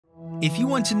If you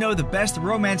want to know the best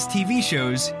romance TV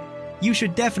shows, you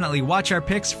should definitely watch our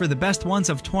picks for the best ones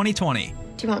of 2020.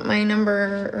 Do you want my number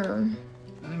or...?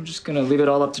 I'm just gonna leave it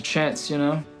all up to chance, you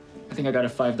know? I think I got a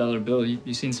 $5 bill.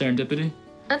 You seen Serendipity?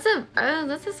 That's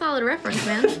a solid reference,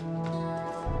 man.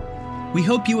 We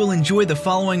hope you will enjoy the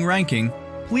following ranking.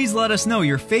 Please let us know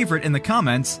your favorite in the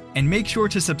comments, and make sure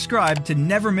to subscribe to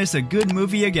never miss a good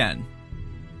movie again.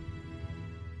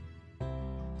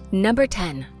 Number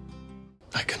 10.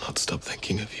 I cannot stop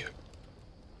thinking of you.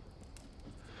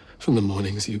 From the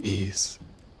mornings you ease,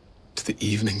 to the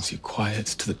evenings you quiet,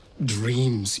 to the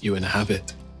dreams you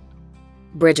inhabit.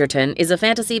 Bridgerton is a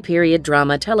fantasy period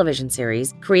drama television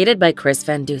series created by Chris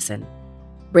Van Dusen,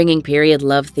 bringing period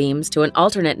love themes to an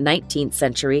alternate 19th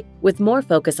century with more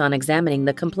focus on examining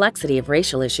the complexity of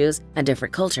racial issues and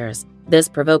different cultures. This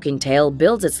provoking tale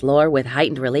builds its lore with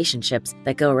heightened relationships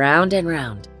that go round and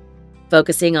round.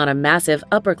 Focusing on a massive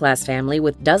upper-class family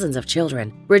with dozens of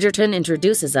children, Bridgerton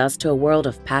introduces us to a world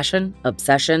of passion,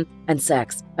 obsession, and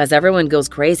sex as everyone goes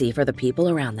crazy for the people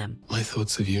around them. My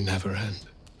thoughts of you never end.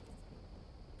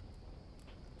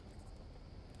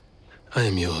 I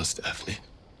am yours, Daphne.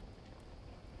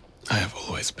 I have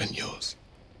always been yours.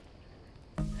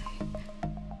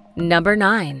 Number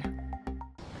 9.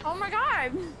 Oh my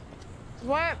god!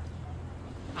 What?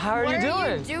 How are you doing? What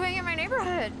are you doing in my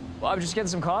neighborhood? Well, I'm just getting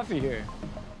some coffee here.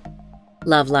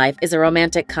 Love Life is a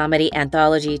romantic comedy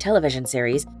anthology television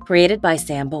series created by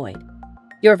Sam Boyd.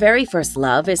 Your very first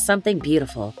love is something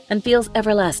beautiful and feels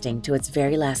everlasting to its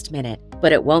very last minute,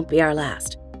 but it won't be our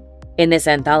last. In this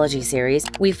anthology series,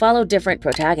 we follow different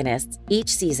protagonists each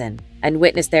season and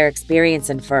witness their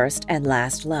experience in first and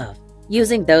last love,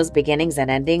 using those beginnings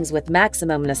and endings with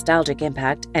maximum nostalgic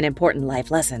impact and important life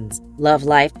lessons. Love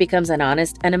Life becomes an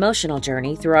honest and emotional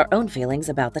journey through our own feelings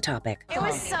about the topic. It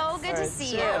was so good to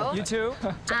see you. You too.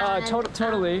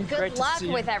 Totally. Good Great luck to see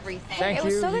you. with everything. Thank It you.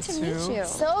 was so good to meet you.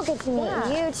 So good to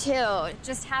meet you too.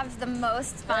 Just have the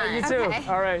most fun. You too. Okay.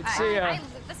 All right. See ya. I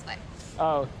live this way.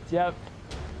 Oh, yep.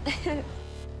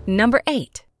 Number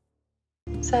 8.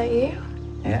 Is that you?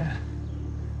 Yeah.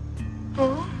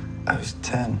 Oh. I was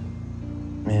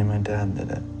 10. Me and my dad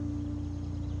did it.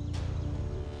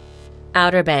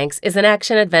 Outer Banks is an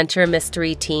action-adventure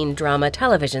mystery teen drama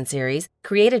television series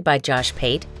created by Josh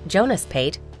Pate, Jonas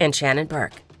Pate, and Shannon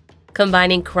Burke.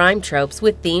 Combining crime tropes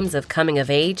with themes of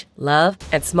coming-of-age, love,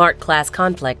 and smart class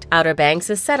conflict, Outer Banks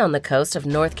is set on the coast of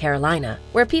North Carolina,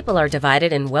 where people are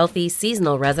divided in wealthy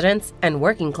seasonal residents and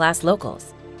working-class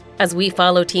locals. As we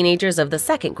follow teenagers of the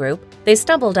second group, they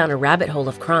stumble down a rabbit hole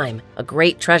of crime, a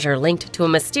great treasure linked to a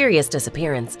mysterious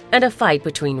disappearance, and a fight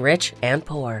between rich and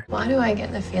poor. Why do I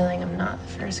get the feeling I'm not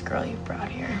the first girl you brought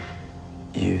here?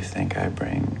 You think I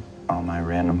bring all my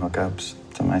random hookups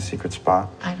to my secret spot?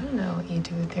 I don't know what you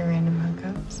do with your random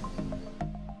hookups.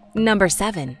 Number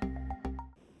 7.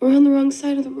 We're on the wrong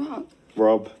side of the rock.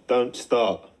 Rob, don't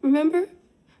start. Remember?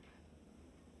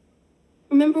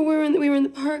 Remember we were in the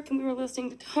park and we were listening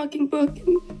to Talking Book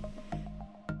and...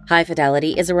 High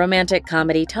Fidelity is a romantic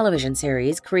comedy television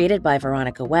series created by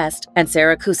Veronica West and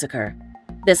Sarah Kusaker.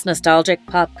 This nostalgic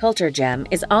pop culture gem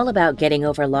is all about getting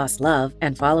over lost love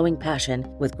and following passion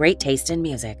with great taste in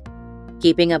music.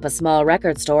 Keeping up a small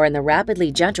record store in the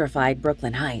rapidly gentrified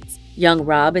Brooklyn Heights, young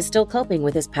Rob is still coping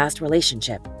with his past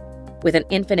relationship. With an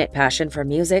infinite passion for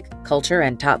music, culture,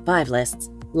 and top 5 lists,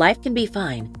 life can be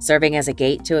fine, serving as a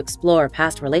gate to explore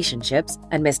past relationships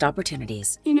and missed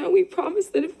opportunities. You know, we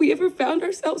promised that if we ever found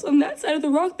ourselves on that side of the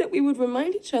rock that we would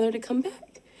remind each other to come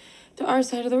back to our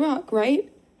side of the rock, right?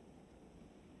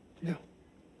 Yeah.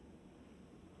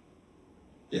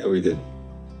 Yeah, we did.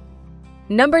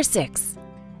 Number 6.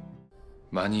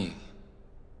 많이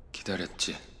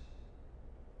기다렸지.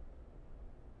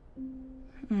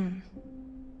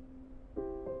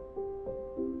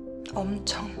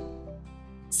 엄청.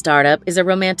 Startup is a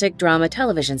romantic drama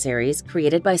television series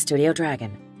created by Studio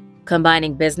Dragon.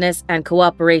 Combining business and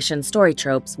cooperation story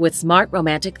tropes with smart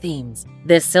romantic themes,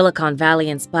 this Silicon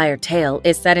Valley-inspired tale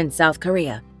is set in South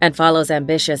Korea and follows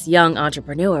ambitious young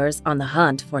entrepreneurs on the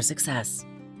hunt for success.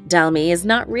 Dalmi is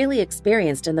not really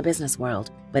experienced in the business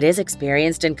world, but is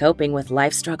experienced in coping with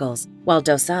life struggles, while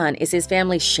Dosan is his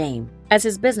family's shame, as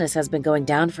his business has been going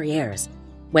down for years.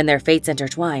 When their fates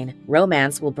intertwine,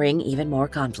 romance will bring even more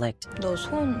conflict. 너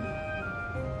손...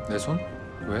 내 손?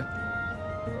 왜?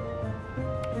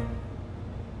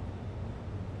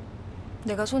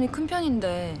 내가 손이 큰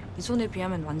편인데 이 손에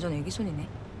비하면 완전 애기 손이네.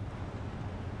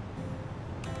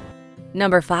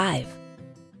 Number 5.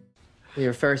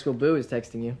 Your Ferris wheel boo is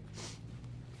texting you.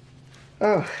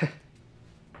 Oh.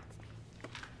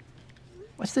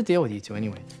 What's the deal with you two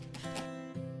anyway?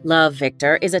 Love,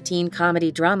 Victor is a teen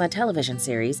comedy drama television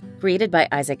series created by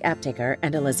Isaac Aptaker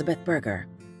and Elizabeth Berger.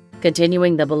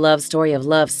 Continuing the beloved story of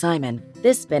Love, Simon,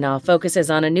 this spin-off focuses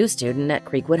on a new student at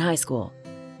Creekwood High School.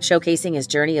 Showcasing his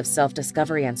journey of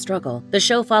self-discovery and struggle, the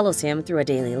show follows him through a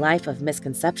daily life of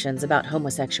misconceptions about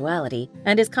homosexuality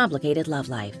and his complicated love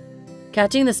life.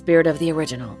 Catching the spirit of the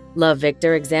original, Love,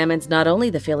 Victor examines not only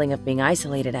the feeling of being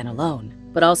isolated and alone,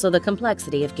 but also the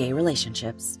complexity of gay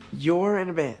relationships. You're in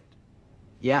a band?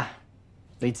 Yeah,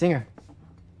 lead singer.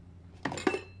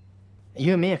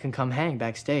 You and Mia can come hang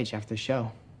backstage after the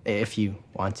show, if you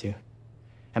want to.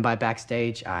 And by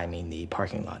backstage, I mean the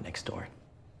parking lot next door.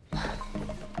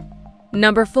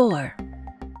 Number 4.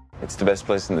 It's the best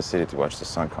place in the city to watch the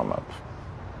sun come up.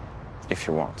 If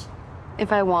you want.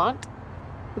 If I want?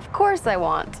 Of course I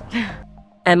want.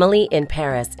 Emily in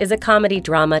Paris is a comedy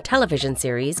drama television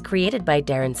series created by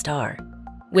Darren Star.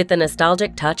 With the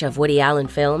nostalgic touch of Woody Allen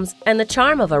films and the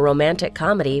charm of a romantic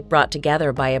comedy brought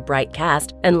together by a bright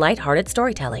cast and lighthearted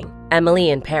storytelling,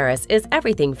 Emily in Paris is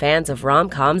everything fans of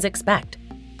rom-coms expect.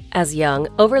 As young,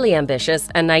 overly ambitious,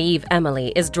 and naive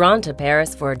Emily is drawn to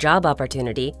Paris for a job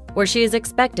opportunity where she is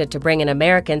expected to bring an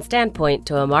American standpoint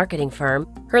to a marketing firm,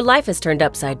 her life is turned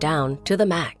upside down to the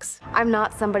max. I'm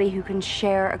not somebody who can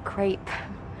share a crepe.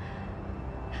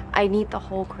 I need the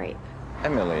whole crepe.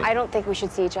 Emily. I don't think we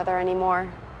should see each other anymore.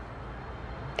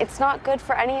 It's not good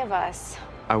for any of us.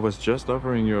 I was just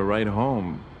offering you a ride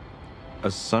home. A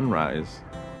sunrise.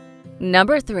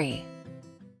 Number 3.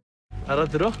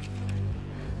 알아들어?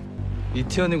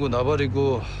 이태원이고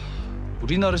나발이고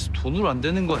우리나라에서 돈으로 안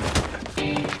되는 건.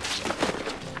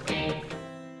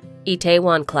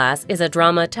 Itaewon Class is a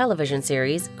drama television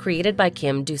series created by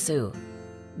Kim Do-soo.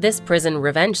 This prison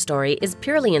revenge story is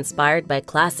purely inspired by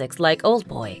classics like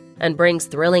Oldboy and brings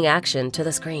thrilling action to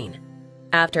the screen.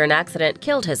 After an accident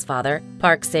killed his father,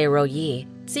 Park Se-ro-yi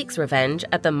seeks revenge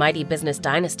at the mighty business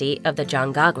dynasty of the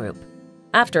Janga Group.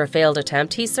 After a failed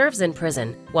attempt, he serves in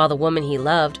prison, while the woman he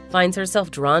loved finds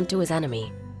herself drawn to his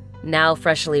enemy. Now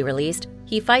freshly released,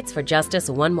 he fights for justice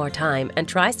one more time and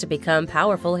tries to become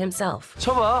powerful himself.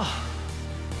 쳐봐.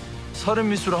 살인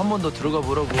미수로 한 번 더 들어가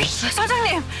보라고.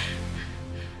 사장님!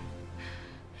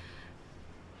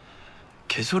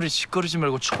 개소리 짓거리지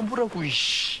말고 쳐보라고,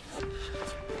 이씨.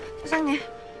 사장님.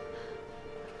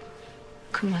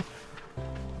 그만.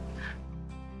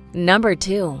 Number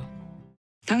 2.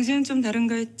 당신은 좀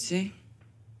다른가 했지.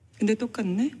 근데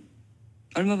똑같네?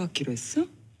 얼마 받기로 했어?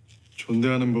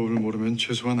 존대하는 법을 모르면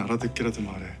최소한 알아듣기라도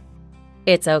말해.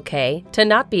 It's Okay to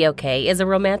Not Be Okay is a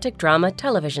romantic drama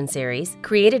television series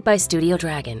created by Studio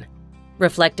Dragon.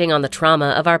 Reflecting on the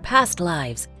trauma of our past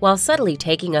lives while subtly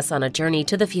taking us on a journey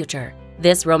to the future,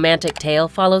 this romantic tale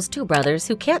follows two brothers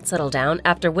who can't settle down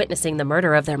after witnessing the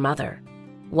murder of their mother.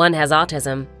 One has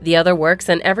autism, the other works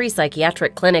in every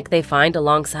psychiatric clinic they find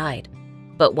alongside.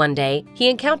 But one day, he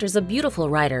encounters a beautiful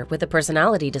writer with a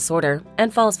personality disorder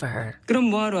and falls for her. 그럼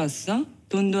뭐하러 왔어?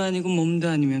 돈도 아니고 몸도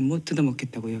아니면 못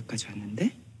뜯어먹겠다고 여기까지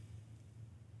왔는데?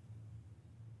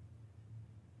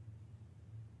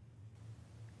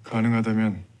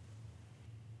 가능하다면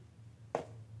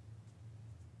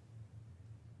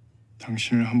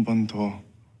당신을 한 번 더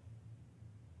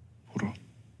보러.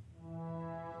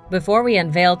 Before we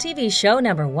unveil TV show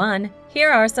number 1, here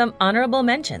are some honorable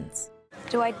mentions.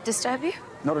 Do I disturb you?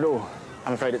 Not at all.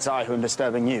 I'm afraid it's I who am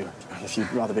disturbing you, if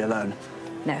you'd rather be alone.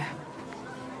 No.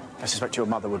 I suspect your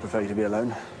mother would prefer you to be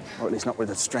alone, or at least not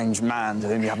with a strange man to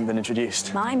whom you haven't been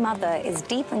introduced. My mother is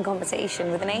deep in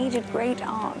conversation with an aged great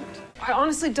aunt. I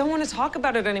honestly don't want to talk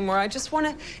about it anymore. I just want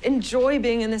to enjoy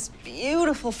being in this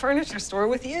beautiful furniture store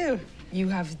with you. You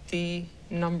have the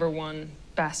 #1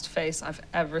 best face I've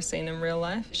ever seen in real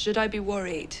life. Should I be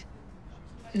worried?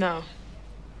 No.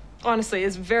 Honestly,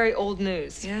 it's very old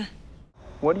news. Yeah.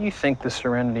 What do you think the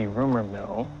Serenity rumor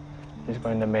mill is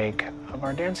going to make of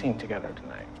our dancing together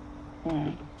tonight?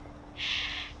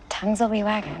 Tongues will be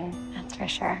wagging, that's for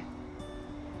sure.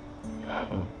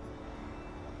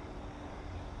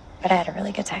 But I had a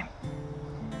really good time.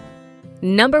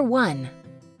 Number 1.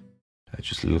 I'm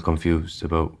just a little confused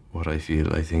about what I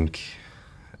feel. I think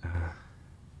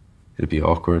it'd be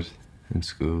awkward in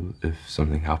school if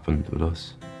something happened with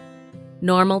us.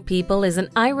 Normal People is an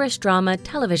Irish drama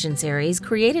television series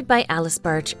created by Alice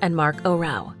Birch and Mark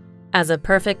O'Rowe. As a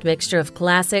perfect mixture of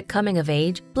classic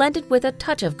coming-of-age blended with a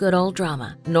touch of good old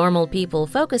drama, Normal People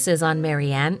focuses on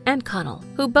Marianne and Connell,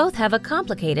 who both have a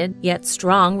complicated yet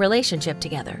strong relationship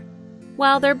together.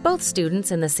 While they're both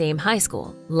students in the same high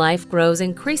school, life grows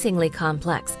increasingly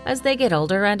complex as they get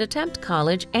older and attempt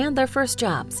college and their first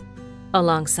jobs.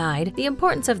 Alongside, the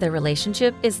importance of their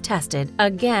relationship is tested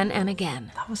again and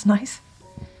again. That was nice.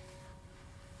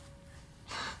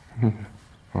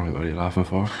 Alright, what are you laughing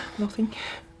for? Nothing.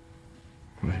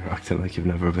 Well, you're acting like you've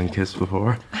never been kissed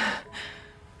before.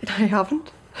 I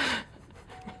haven't.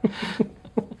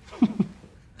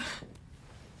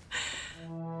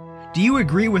 Do you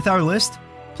agree with our list?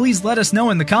 Please let us know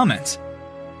in the comments.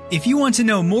 If you want to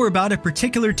know more about a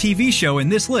particular TV show in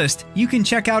this list, you can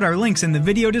check out our links in the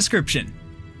video description.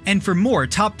 And for more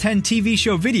top 10 TV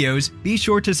show videos, be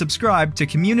sure to subscribe to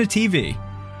communiTV.